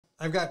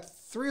I've got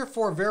 3 or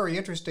 4 very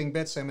interesting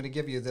bits I'm going to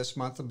give you this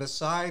month. And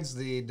besides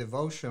the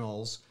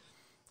devotionals,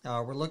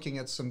 we're looking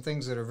at some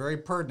things that are very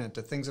pertinent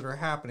to things that are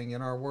happening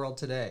in our world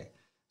today.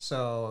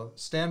 So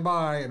stand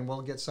by and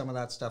we'll get some of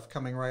that stuff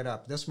coming right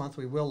up. This month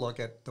we will look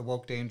at the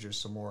woke dangers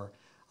some more,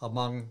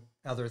 among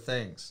other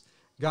things.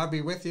 God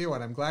be with you,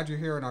 and I'm glad you're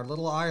here in our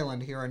little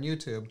island here on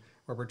YouTube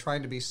where we're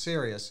trying to be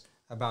serious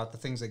about the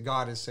things that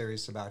God is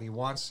serious about. He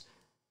wants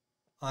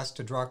us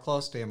to draw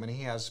close to Him, and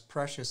He has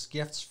precious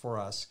gifts for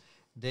us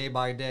day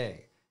by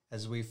day.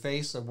 As we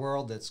face a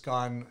world that's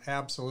gone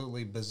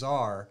absolutely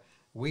bizarre,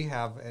 we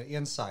have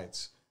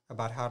insights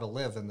about how to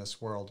live in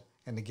this world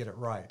and to get it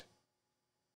right.